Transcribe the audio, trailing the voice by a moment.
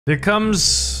There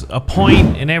comes a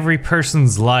point in every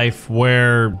person's life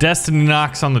where destiny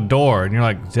knocks on the door and you're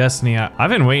like, Destiny,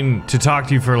 I've been waiting to talk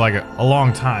to you for like a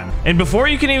long time. And before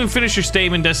you can even finish your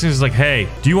statement, Destiny's like, hey,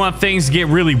 do you want things to get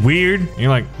really weird? And you're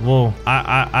like, well,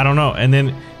 I don't know. And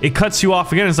then it cuts you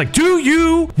off again. It's like, do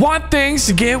you want things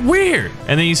to get weird?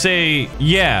 And then you say,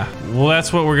 yeah, well,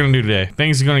 that's what we're gonna do today.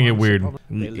 Things are gonna get weird.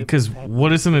 Because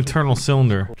what is an eternal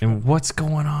cylinder? And what's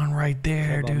going on right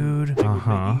there, dude?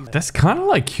 That's kind of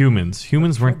like humans.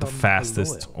 Humans weren't the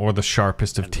fastest or the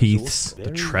sharpest of teeths.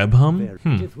 The Trebhum?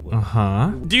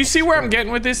 Do you see where I'm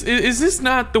getting with this? Is this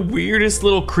not the weirdest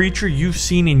little creature you've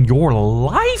seen in your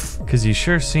life? Because he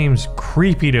sure seems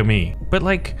creepy to me. But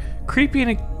like, creepy in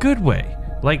a good way.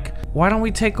 Like, why don't we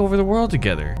take over the world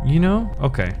together, you know?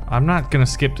 Okay, I'm not gonna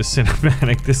skip the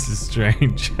cinematic. This is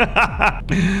strange. I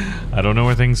don't know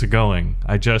where things are going.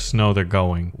 I just know they're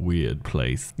going weird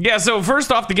place. Yeah, so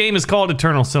first off, the game is called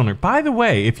Eternal Cylinder. By the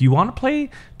way, if you want to play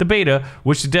the beta,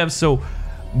 which the devs so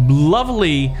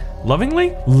lovingly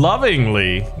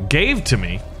gave to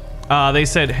me, they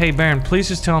said, hey, Baron, please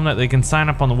just tell them that they can sign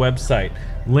up on the website.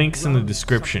 Links in the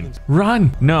description.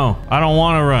 Run! No, I don't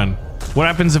want to run. What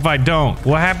happens if I don't?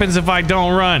 What happens if I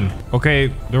don't run? Okay,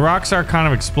 the rocks are kind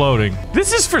of exploding.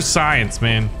 This is for science,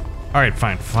 man. All right,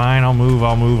 fine, I'll move.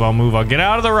 I'll get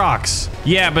out of the rocks.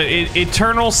 Yeah, but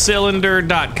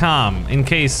eternalcylinder.com, in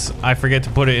case I forget to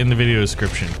put it in the video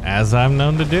description, as I'm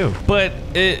known to do. But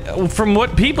from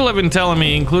what people have been telling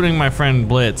me, including my friend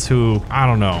Blitz, who, I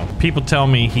don't know, people tell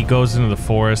me he goes into the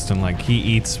forest and like he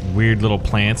eats weird little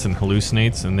plants and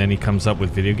hallucinates, and then he comes up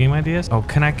with video game ideas. Oh,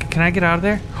 can I get out of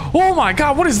there? Oh my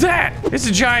God, what is that? It's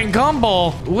a giant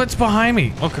gumball. What's behind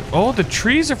me? Okay, oh, the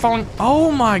trees are falling.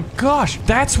 Oh my gosh,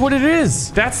 that's what it is.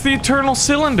 That's the Eternal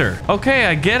Cylinder. Okay,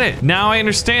 I get it. Now I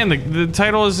understand. The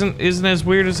title isn't as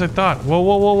weird as I thought.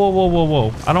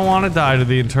 Whoa. I don't want to die to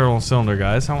the Eternal Cylinder,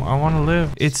 guys. I want to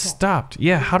live. It's stopped.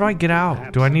 Yeah, how do I get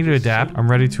out? Do I need to adapt?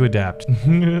 I'm ready to adapt.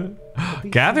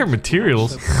 Gather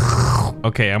materials.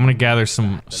 Okay, I'm gonna gather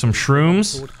some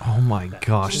shrooms. Oh my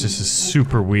gosh, this is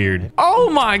super weird. Oh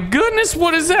my goodness,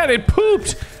 what is that? It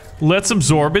pooped. Let's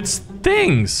absorb its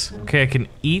things. Okay, I can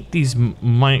eat these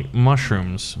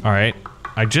mushrooms. All right.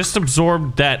 I just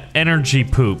absorbed that energy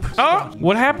poop. Oh,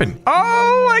 what happened?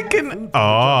 Oh, I can.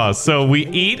 Oh, so we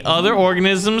eat other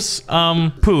organisms'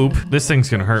 poop. This thing's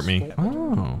gonna hurt me.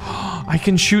 Oh, I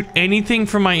can shoot anything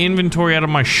from my inventory out of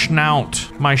my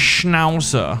schnaut. My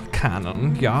Schnauzer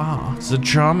cannon. Yeah, the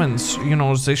Germans, you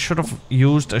know, they should have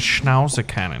used a Schnauzer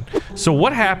cannon. So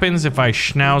what happens if I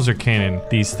Schnauzer cannon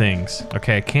these things?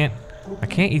 Okay, I can't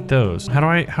eat those. How do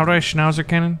I Schnauzer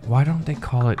cannon? Why don't they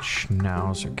call it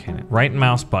Schnauzer cannon? Right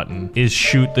mouse button is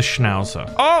shoot the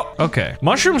Schnauzer. Oh, okay.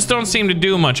 Mushrooms don't seem to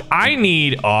do much. I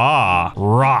need,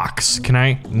 rocks. Can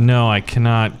I? No, I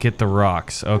cannot get the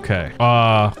rocks. Okay.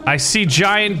 I see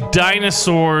giant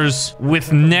dinosaurs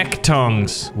with neck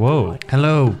tongues. Whoa.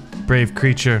 Hello, brave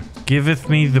creature. Giveth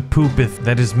me the poopeth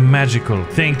that is magical.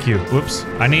 Thank you. Whoops.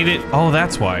 I need it. Oh,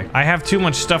 that's why. I have too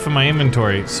much stuff in my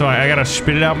inventory, so I gotta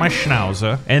spit it out my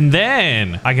Schnauzer, and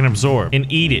then I can absorb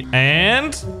and eat it.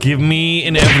 And give me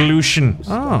an evolution.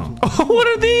 Oh. Oh, what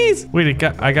are these? Wait,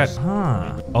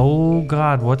 Oh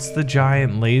God, what's the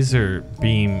giant laser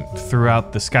beam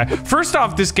throughout the sky? First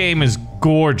off, this game is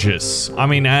gorgeous. I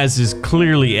mean, as is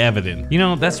clearly evident. You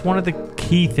know, that's one of the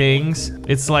key things.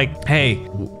 It's like, hey,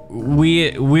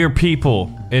 we're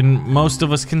people, and most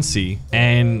of us can see,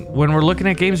 and when we're looking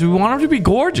at games, we want them to be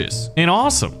gorgeous and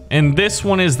awesome, and this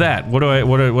one is that. What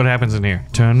happens in here?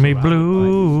 Turn me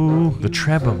blue. The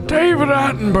Trebhum. David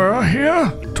Attenborough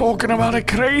here, talking about a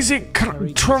crazy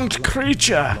trunked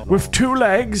creature with 2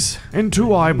 legs and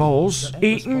 2 eyeballs,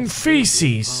 eating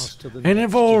feces and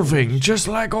evolving just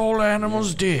like all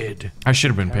animals did. I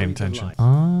should have been paying attention.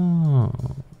 Oh,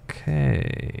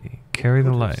 okay. Carry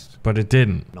the light, but it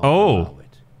didn't. Oh,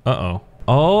 uh-oh.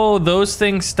 Oh, those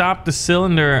things stop the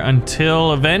cylinder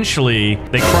until eventually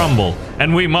they crumble,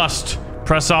 and we must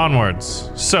press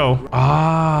onwards. So, oh,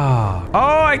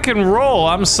 I can roll.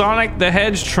 I'm Sonic the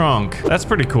Hedge Trunk. That's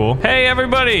pretty cool. Hey,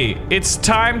 everybody, it's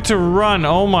time to run.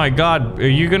 Oh my God,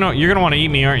 you're gonna want to eat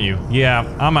me, aren't you? Yeah,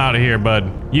 I'm out of here,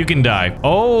 bud. You can die.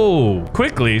 Oh,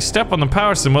 quickly step on the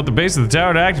power symbol at the base of the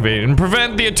tower to activate it and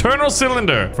prevent the Eternal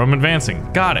Cylinder from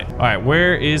advancing. Got it. All right,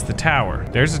 where is the tower?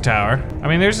 There's a tower. I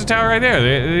mean, there's a tower right there.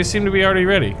 They seem to be already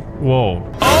ready.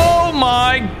 Whoa. Oh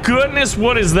my goodness,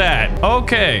 what is that?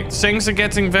 Okay, things are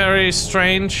getting very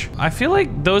strange. I feel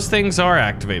like those things are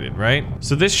activated, right?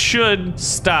 So this should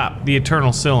stop the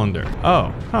Eternal Cylinder.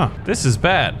 Oh, this is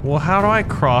bad. Well, how do I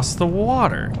cross the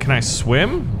water? Can I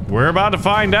swim? We're about to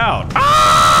find out.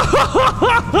 Ah!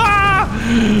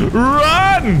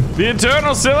 Run! The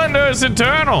eternal cylinder is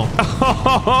eternal.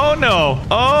 Oh no.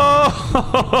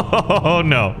 Oh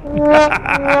no.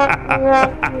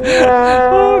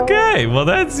 Okay, well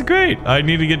that's great. I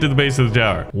need to get to the base of the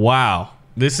tower. Wow.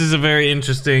 This is a very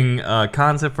interesting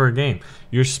concept for a game.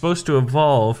 You're supposed to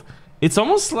evolve. It's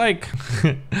almost like,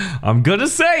 I'm gonna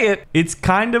say it, it's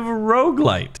kind of a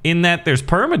roguelite in that there's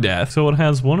permadeath, so it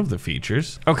has one of the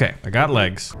features. Okay, I got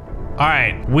legs. All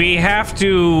right, we have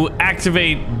to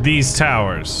activate these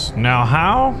towers. Now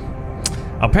how?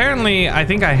 Apparently, I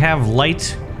think I have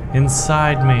light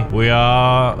inside me. We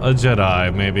are a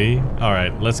Jedi, maybe. All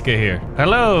right, let's get here.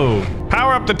 Hello,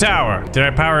 power up the tower. Did I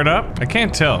power it up? I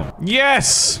can't tell.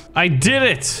 Yes, I did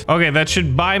it. Okay, that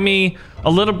should buy me a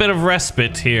little bit of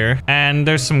respite here. And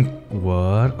there's some,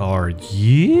 what are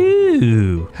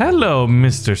you? Hello,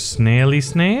 Mr. Snaily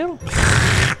Snail.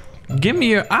 Give me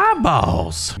your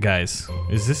eyeballs. Guys,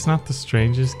 is this not the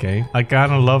strangest game? I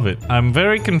kind of love it. I'm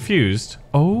very confused.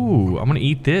 Oh, I'm gonna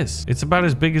eat this. It's about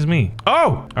as big as me. Oh,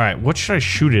 all right, what should I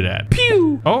shoot it at?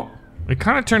 Pew! Oh, it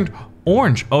kind of turned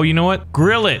orange. Oh, you know what?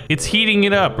 Grill it. It's heating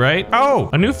it up, right? Oh,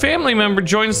 a new family member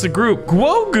joins the group.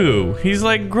 Grogu. He's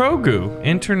like Grogu.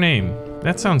 Enter name.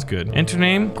 That sounds good. Enter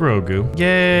name, Grogu.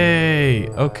 Yay.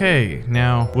 Okay,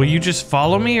 now, will you just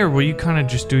follow me or will you kind of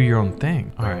just do your own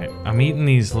thing? All right, I'm eating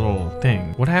these little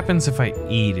things. What happens if I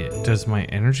eat it? Does my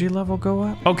energy level go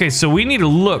up? Okay, so we need to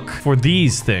look for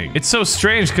these things. It's so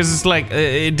strange because it's like,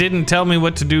 it didn't tell me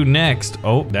what to do next.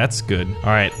 Oh, that's good.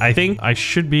 All right, I think I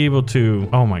should be able to,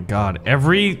 oh my God.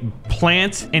 Every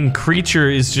plant and creature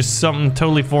is just something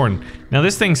totally foreign. Now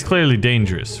this thing's clearly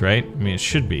dangerous, right? I mean, it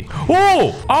should be.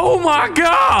 Oh! Oh my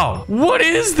God! What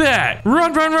is that?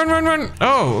 Run, run, run, run, run.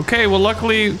 Oh, okay. Well,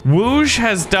 luckily, Woosh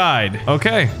has died.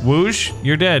 Okay, Woosh,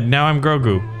 you're dead. Now I'm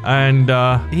Grogu. And,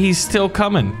 he's still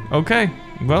coming. Okay.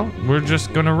 Well, we're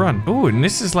just gonna run. Oh, and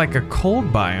this is like a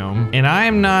cold biome. And I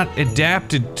am not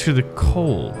adapted to the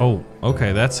cold. Oh,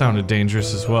 okay, that sounded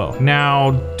dangerous as well.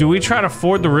 Now, do we try to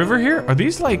ford the river here? Are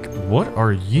these like, what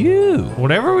are you?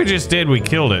 Whatever we just did, we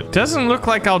killed it. Doesn't look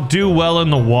like I'll do well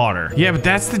in the water. Yeah, but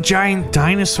that's the giant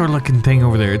dinosaur looking thing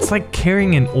over there. It's like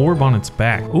carrying an orb on its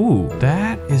back. Ooh,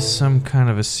 that is some kind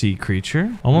of a sea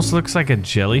creature. Almost looks like a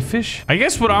jellyfish. I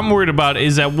guess what I'm worried about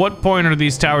is at what point are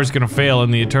these towers gonna fail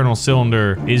and the eternal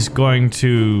cylinder is going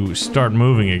to start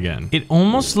moving again. It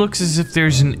almost looks as if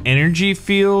there's an energy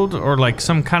field or like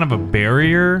some kind of a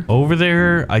barrier over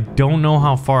there. I don't know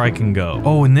how far I can go.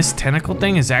 Oh, and this tentacle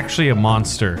thing is actually a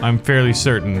monster. I'm fairly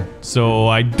certain. So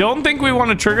I don't think we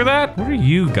want to trigger that. What are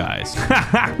you guys?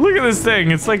 Look at this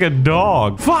thing. It's like a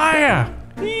dog. Fire!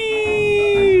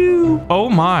 Oh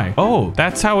my. Oh,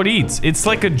 that's how it eats. It's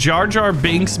like a Jar Jar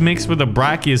Binks mixed with a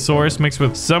Brachiosaurus mixed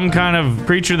with some kind of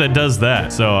creature that does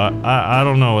that. So I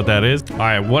don't know what that is. All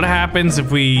right, what happens if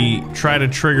we try to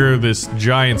trigger this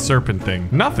giant serpent thing?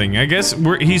 Nothing. I guess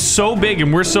he's so big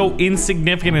and we're so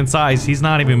insignificant in size, he's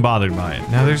not even bothered by it.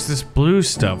 Now there's this blue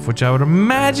stuff, which I would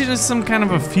imagine is some kind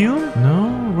of a fume.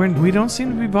 No, we don't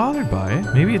seem to be bothered by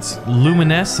it. Maybe it's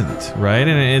luminescent, right?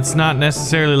 And it's not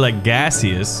necessarily like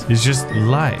gaseous. It's just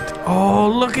light. Oh,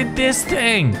 look at this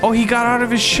thing. Oh, he got out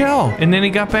of his shell and then he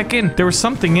got back in. There was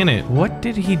something in it. What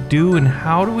did he do and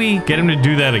how do we get him to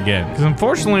do that again? Because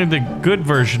unfortunately, the good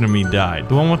version of me died.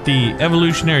 The one with the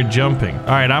evolutionary jumping. All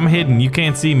right, I'm hidden. You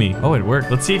can't see me. Oh, it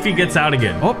worked. Let's see if he gets out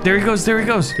again. Oh, there he goes. There he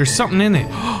goes. There's something in it.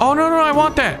 Oh, no, I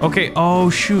want that. Okay. Oh,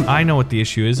 shoot. I know what the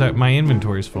issue is. My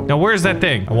inventory is full. Now, where's that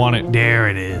thing? I want it. There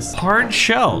it is. Hard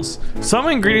shells. Some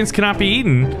ingredients cannot be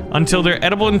eaten until their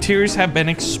edible interiors have been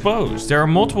exposed. There are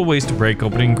multiple ways to break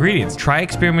open ingredients. Try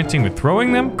experimenting with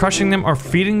throwing them, crushing them, or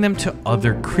feeding them to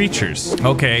other creatures.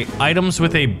 Okay, items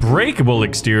with a breakable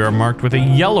exterior are marked with a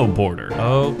yellow border.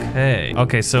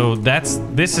 Okay, so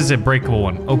this is a breakable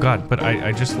one. Oh god, but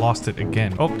I just lost it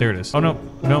again. Oh, there it is. Oh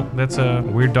no, that's a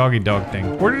weird doggy dog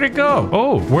thing. Where did it go?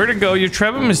 Oh, where'd it go? Your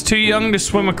Trebum is too young to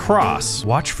swim across.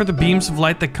 Watch for the beams of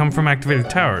light that come from activated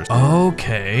towers.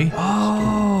 Okay.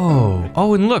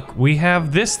 Oh, and look, we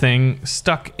have this thing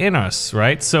stuck in us,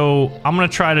 right? So I'm gonna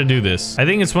try to do this. I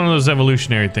think it's one of those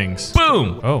evolutionary things.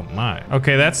 Boom! Oh my.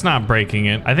 Okay, that's not breaking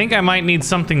it. I think I might need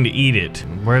something to eat it.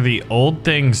 Where the old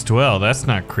things dwell, that's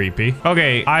not creepy.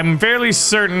 Okay, I'm fairly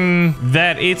certain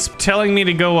that it's telling me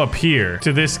to go up here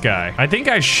to this guy. I think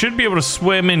I should be able to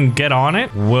swim and get on it.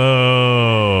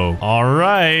 Whoa. All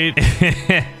right.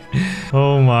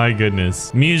 Oh my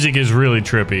goodness. Music is really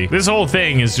trippy. This whole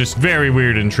thing is just very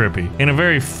weird and trippy. In a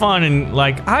very fun and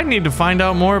like, I need to find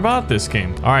out more about this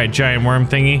game. All right, giant worm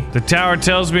thingy. The tower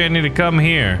tells me I need to come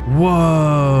here.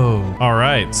 Whoa. All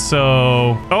right,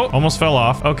 so... Oh, almost fell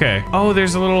off. Okay. Oh,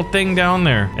 there's a little thing down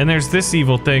there. And there's this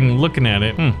evil thing looking at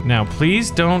it. Now,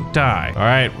 please don't die. All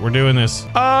right, we're doing this.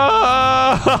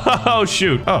 Oh,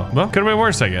 shoot. Oh, well, could have been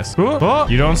worse, I guess. Ooh. Oh,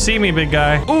 you don't see me, big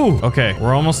guy. Ooh. Okay,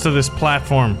 we're almost to this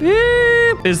platform.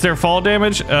 Beep. Is there fall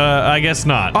damage? I guess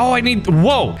not. Oh, I need...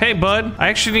 Whoa. Hey, bud. I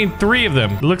actually need 3 of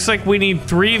them. It looks like we need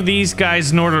 3 of these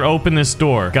guys in order to open this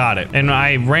door. Got it. And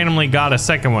I randomly got a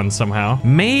second one somehow.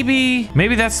 Maybe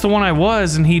that's the one I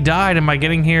was and he died, and by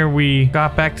getting here, we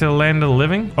got back to the land of the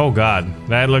living? Oh, God.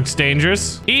 That looks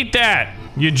dangerous. Eat that!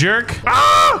 You jerk.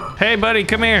 Ah! Hey, buddy,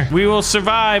 come here. We will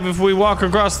survive if we walk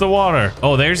across the water.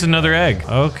 Oh, there's another egg.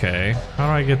 Okay. How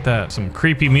do I get that? Some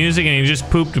creepy music and he just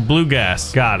pooped blue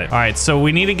gas. Got it. All right, so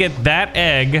we need to get that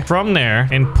egg from there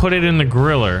and put it in the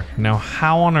griller. Now,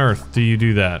 how on earth do you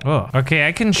do that? Oh, okay,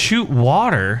 I can shoot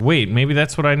water. Wait, maybe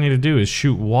that's what I need to do is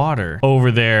shoot water over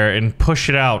there and push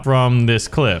it out from this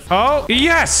cliff. Oh,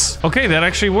 yes! Okay, that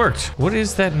actually worked. What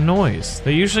is that noise?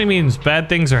 That usually means bad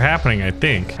things are happening, I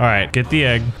think. All right, get the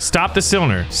egg. Stop the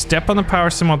cylinder. Step on the power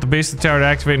symbol at the base of the tower to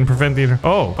activate and prevent the...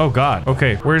 Oh God.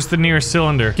 Okay, where's the nearest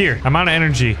cylinder? Here, I'm out of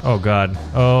energy. Oh God.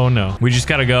 Oh no. We just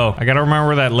gotta go. I gotta remember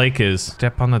where that lake is.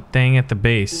 Step on the thing at the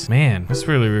base. Man, this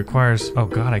really requires... Oh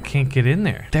God, I can't get in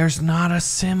there. There's not a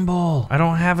symbol. I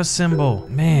don't have a symbol.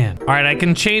 Man. All right, I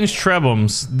can change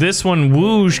trebums. This one,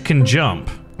 whoosh, can jump.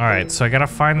 All right, so I gotta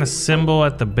find the symbol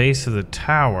at the base of the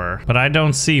tower, but I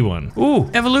don't see one. Ooh,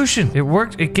 evolution. It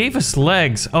worked. It gave us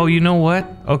legs. Oh, you know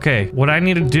what? Okay, what I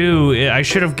need to do, I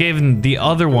should have given the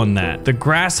other one that. The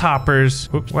grasshoppers.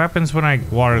 Whoops, what happens when I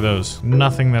water those?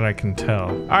 Nothing that I can tell.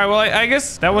 All right, well, I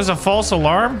guess that was a false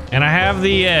alarm, and I have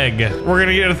the egg. We're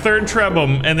gonna get a 3rd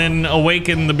trebum and then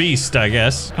awaken the beast, I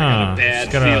guess. Huh,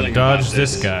 just gotta dodge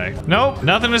this guy. Nope,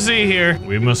 nothing to see here.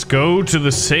 We must go to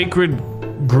the sacred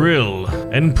grill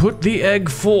and put the egg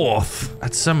forth.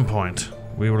 At some point,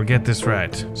 we will get this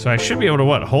right. So I should be able to,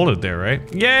 what, hold it there, right?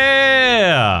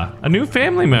 Yeah! A new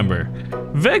family member.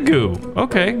 Vegu.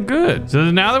 Okay, good.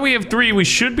 So now that we have 3, we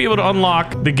should be able to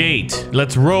unlock the gate.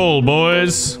 Let's roll,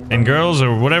 boys and girls,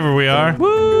 or whatever we are.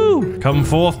 Woo! Come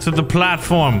forth to the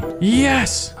platform.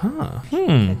 Yes! Huh.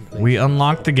 We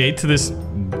unlocked the gate to this,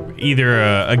 either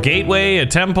a gateway, a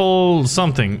temple,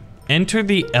 something. Enter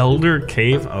the Elder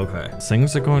Cave. Okay.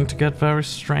 Things are going to get very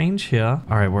strange here.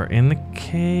 All right, we're in the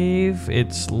cave.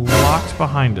 It's locked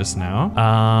behind us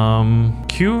now.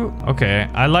 Q. Okay,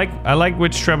 I like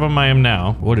which trebum I am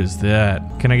now. What is that?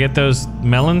 Can I get those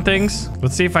melon things?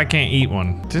 Let's see if I can't eat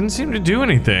one. Didn't seem to do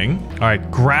anything. All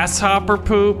right, grasshopper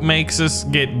poop makes us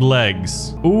get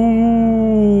legs.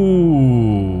 Ooh.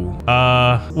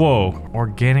 Whoa.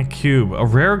 Organic cube. A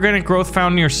rare organic growth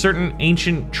found near certain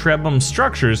ancient trebum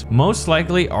structures, most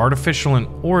likely artificial in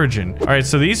origin. All right,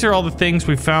 so these are all the things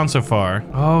we've found so far.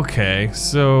 Okay,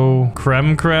 so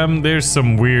creme, there's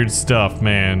some weird stuff,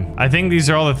 man. I think these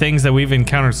are all the things that we've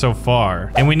encountered so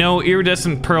far. And we know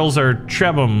iridescent pearls are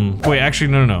trebum. Wait,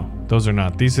 actually, no. Those are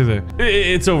not. These are the...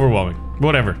 It's overwhelming.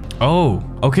 Whatever. Oh,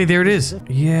 okay, there it is.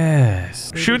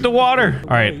 Yes. Shoot the water.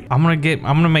 All right, I'm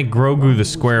gonna make Grogu the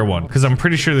square one, because I'm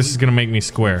pretty sure this is gonna make me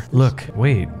square. Look,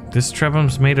 wait, this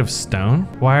trebum's made of stone?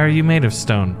 Why are you made of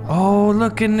stone? Oh,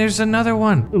 look, and there's another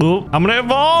one. Oh, I'm gonna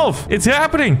evolve. It's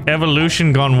happening.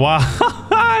 Evolution gone wild.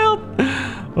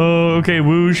 Oh, okay,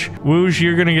 whoosh. Whoosh,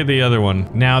 you're gonna get the other one.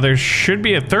 Now, there should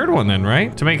be a 3rd one then,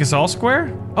 right? To make us all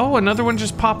square? Oh, another one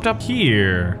just popped up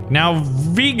here. Now,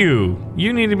 Vigu,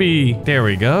 you need to be... There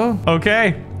we go.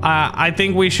 Okay. I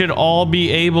think we should all be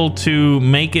able to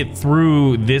make it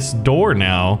through this door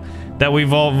now that we've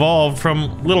evolved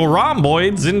from little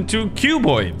rhomboids into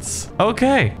cuboids.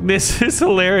 Okay, this is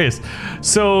hilarious.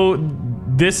 So,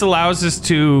 this allows us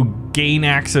to gain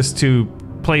access to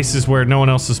places where no one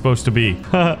else is supposed to be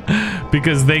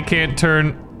because they can't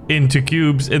turn into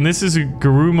cubes, and this is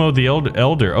Garumo the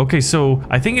Elder. Okay, so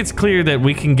I think it's clear that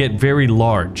we can get very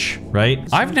large, right?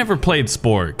 I've never played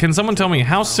Spore. Can someone tell me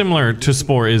how similar to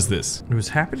Spore is this? I was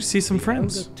happy to see some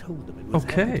friends.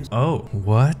 Okay. Oh,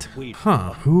 what?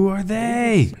 Huh, who are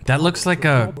they? That looks like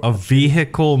a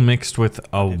vehicle mixed with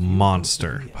a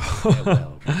monster.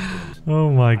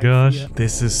 Oh my gosh,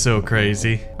 this is so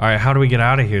crazy. All right, how do we get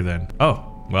out of here then? Oh,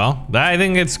 well, I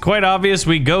think it's quite obvious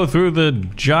we go through the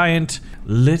giant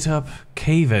lit up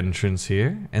cave entrance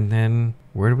here, and then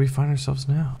where do we find ourselves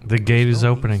now? The gate is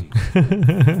opening.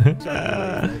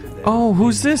 Oh,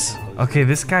 who's this? Okay,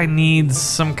 this guy needs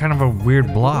some kind of a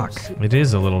weird block. It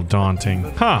is a little daunting.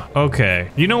 Huh, okay.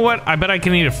 You know what? I bet I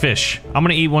can eat a fish. I'm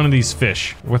gonna eat one of these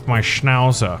fish with my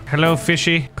schnauzer. Hello,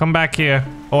 fishy. Come back here.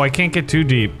 Oh, I can't get too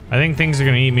deep. I think things are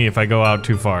gonna eat me if I go out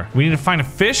too far. We need to find a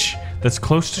fish that's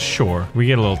close to shore. We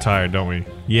get a little tired, don't we?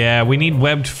 Yeah, we need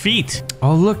webbed feet.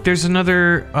 Oh, look, there's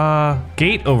another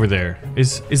gate over there.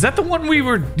 Is that the one we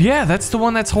were? Yeah, that's the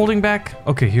one that's holding back.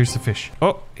 Okay, here's the fish.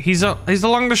 Oh, he's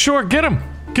along the shore. Get him.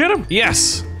 Get him.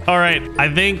 Yes. All right,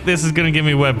 I think this is gonna give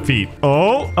me webbed feet.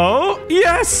 Oh,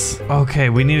 yes. Okay,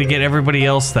 we need to get everybody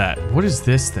else that. What is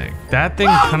this thing? That thing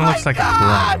kind of looks like a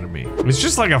prawn to me. It's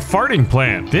just like a farting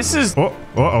plant. This is,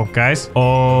 uh-oh, guys.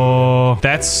 Oh,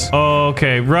 that's,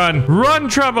 okay, run,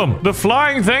 Trebum. The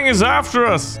flying thing is after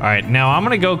us. All right, now I'm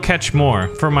gonna go catch more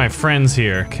for my friends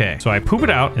here. Okay, so I poop it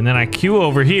out and then I queue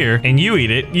over here and you eat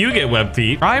it. You get webbed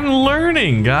feet. I'm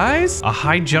learning, guys. A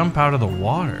high jump out of the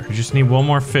water. We just need one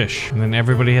more fish and then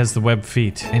everybody has the webbed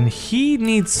feet. And he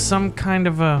needs some kind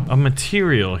of a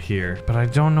material here, but I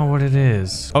don't know what it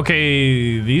is.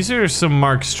 Okay, these are some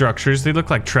marked structures. They look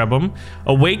like Trebum.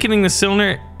 Awakening the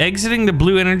cylinder, exiting the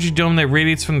blue energy dome that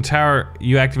radiates from the tower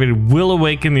you activated will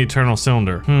awaken the eternal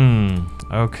cylinder.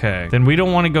 Okay. Then we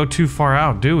don't want to go too far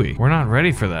out, do we? We're not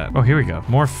ready for that. Oh, here we go.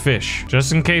 More fish.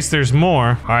 Just in case there's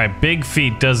more. All right, Big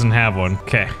Feet doesn't have one.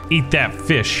 Okay, eat that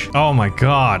fish. Oh my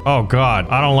god. Oh god.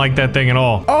 I don't like that thing at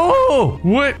all. Oh!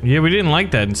 What? Yeah, we didn't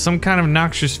like that. Some kind of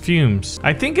noxious fumes.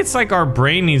 I think it's like our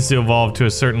brain needs to evolve to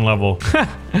a certain level.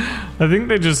 I think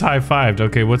they just high-fived.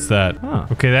 Okay, what's that? Huh.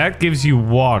 Okay, that gives you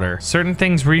water. Certain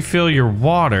things refill your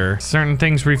water. Certain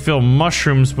things refill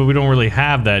mushrooms, but we don't really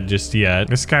have that just yet.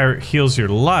 This guy heals your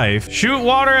life. Shoot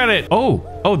water at it.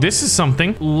 Oh, this is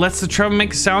something. Lets the Trebum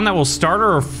make a sound that will startle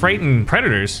or frighten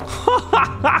predators.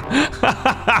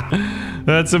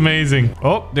 That's amazing.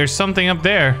 Oh, there's something up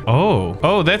there.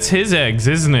 Oh, that's his eggs,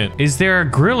 isn't it? Is there a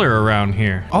griller around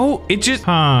here? Oh, it just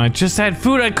had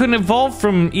food. I couldn't evolve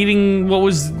from eating what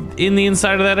was in the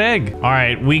inside of that egg. All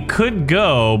right, we could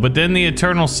go, but then the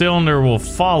eternal cylinder will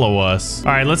follow us.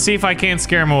 All right, let's see if I can't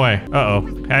scare him away.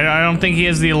 Uh-oh, I don't think he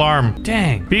has the alarm.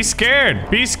 Dang, be scared,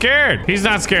 be scared. He's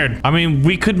not scared. I mean,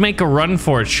 we could make a run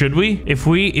for it, should we? If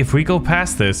we go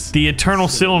past this, the eternal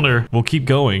cylinder will keep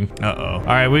going. Uh-oh. All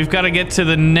right, we've got to get to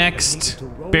the next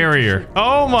barrier.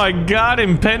 Oh my god,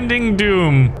 impending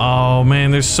doom. Oh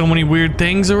man, there's so many weird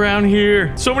things around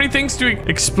here. So many things to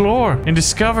explore and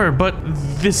discover, but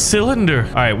this cylinder.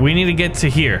 All right, we need to get to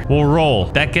here. We'll roll.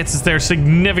 That gets us there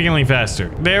significantly faster.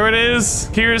 There it is.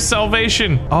 Here's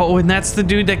salvation. Oh, and that's the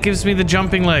dude that gives me the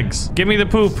jumping legs. Give me the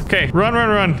poop. Okay, run.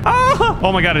 Ah!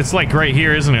 Oh my god, it's like right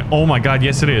here, isn't it? Oh my god,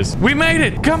 yes it is. We made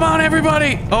it. Come on,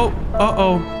 everybody. Oh,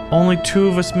 uh-oh. Only 2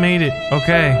 of us made it.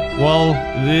 Okay, well,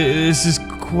 this is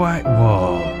quite...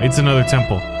 Whoa, it's another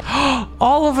temple.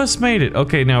 All of us made it.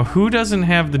 Okay, now who doesn't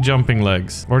have the jumping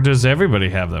legs? Or does everybody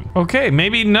have them? Okay,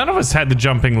 maybe none of us had the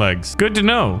jumping legs. Good to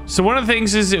know. So one of the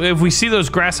things is if we see those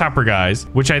grasshopper guys,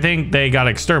 which I think they got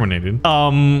exterminated,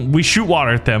 we shoot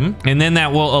water at them, and then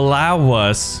that will allow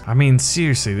us... I mean,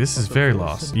 seriously, this is very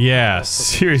lost. Yeah,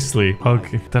 seriously.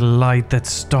 Okay. The light that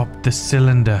stopped the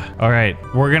cylinder. All right,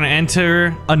 we're gonna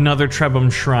enter another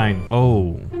Trebum shrine.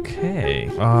 Oh, okay.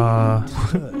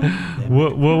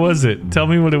 What was it? Tell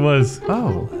me what it was.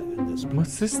 Oh,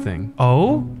 what's this thing?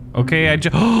 Oh, okay. I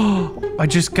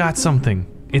just got something.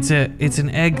 It's an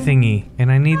egg thingy,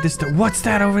 and I need this to... What's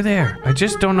that over there? I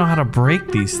just don't know how to break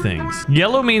these things.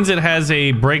 Yellow means it has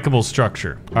a breakable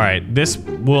structure. All right, this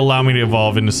will allow me to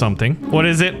evolve into something. What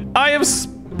is it? I have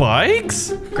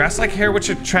spikes? Grass-like hair which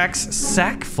attracts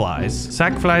sack flies.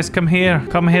 Sack flies, come here.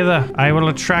 Come hither. I will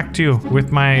attract you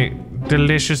with my...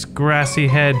 delicious grassy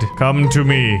head. Come to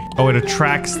me. Oh, it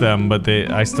attracts them, but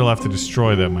I still have to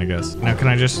destroy them, I guess. Now, can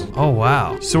I just... Oh,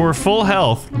 wow. So we're full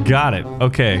health. Got it.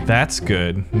 Okay, that's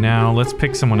good. Now, let's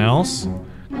pick someone else.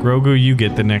 Grogu, you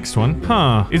get the next one.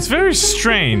 Huh. It's very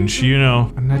strange, you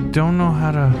know. And I don't know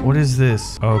how to... What is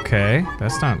this? Okay.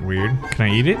 That's not weird. Can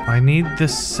I eat it? I need the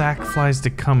sack flies to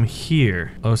come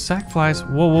here. Oh, sack flies?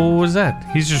 Whoa, what was that?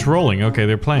 He's just rolling. Okay,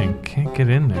 they're playing. Can't get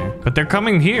in there. But they're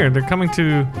coming here. They're coming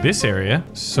to this area.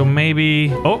 So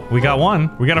maybe... Oh, we got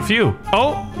one. We got a few.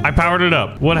 Oh, I powered it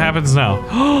up. What happens now?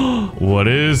 What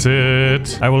is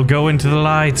it? I will go into the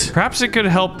light. Perhaps it could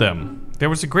help them. There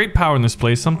was a great power in this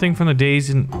place, something from the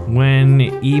days when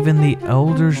even the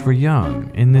elders were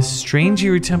young. In this strange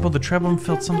eerie temple, the Trebum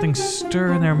felt something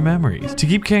stir in their memories. To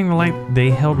keep carrying the light they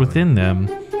held within them,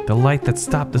 The light that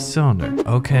stopped the cylinder.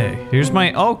 Okay. Here's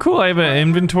my... Oh, cool. I have an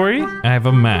inventory. I have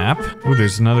a map. Oh,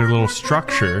 there's another little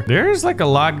structure. There's like a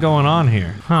lot going on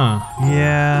here. Huh.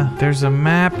 Yeah. There's a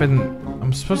map and...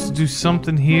 I'm supposed to do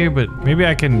something here, but maybe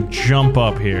I can jump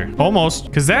up here. Almost.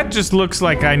 Because that just looks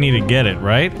like I need to get it,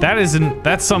 right? That isn't...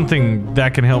 That's something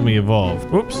that can help me evolve.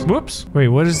 Whoops. Whoops. Wait,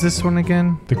 what is this one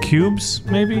again? The cubes,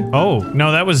 maybe? Oh,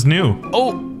 no, that was new.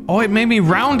 Oh, it made me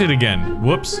round it again.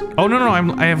 Whoops. Oh, no,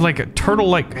 I have like a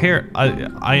turtle-like hair.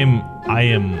 I am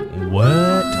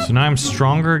what? So now I'm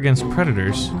stronger against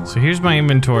predators. So here's my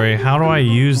inventory. How do I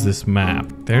use this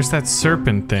map? There's that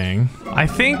serpent thing. I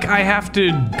think I have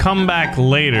to come back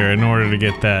later in order to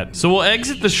get that. So we'll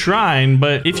exit the shrine,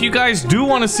 but if you guys do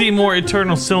want to see more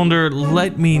Eternal Cylinder,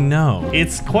 let me know.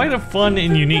 It's quite a fun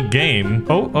and unique game.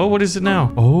 Oh, what is it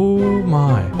now? Oh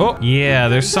my. Oh, yeah,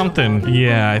 there's something.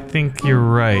 Yeah, I think you're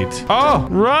right. Oh,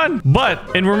 run!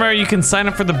 And remember, you can sign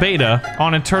up for the beta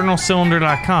on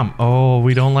eternalcylinder.com. Oh,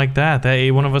 we don't like that. That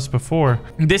ate one of us before.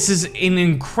 This is an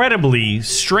incredibly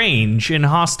strange and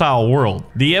hostile world.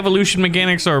 The evolution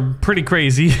mechanics are pretty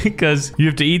crazy because you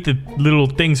have to eat the little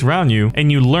things around you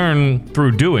and you learn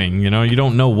through doing, you know? You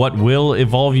don't know what will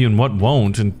evolve you and what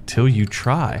won't until you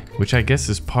try, which I guess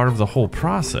is part of the whole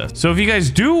process. So if you guys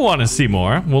do want to see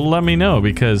more, well, let me know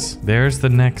because there's the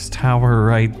next tower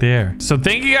right there. So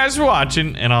thank you guys for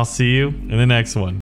watching and I'll see you in the next one.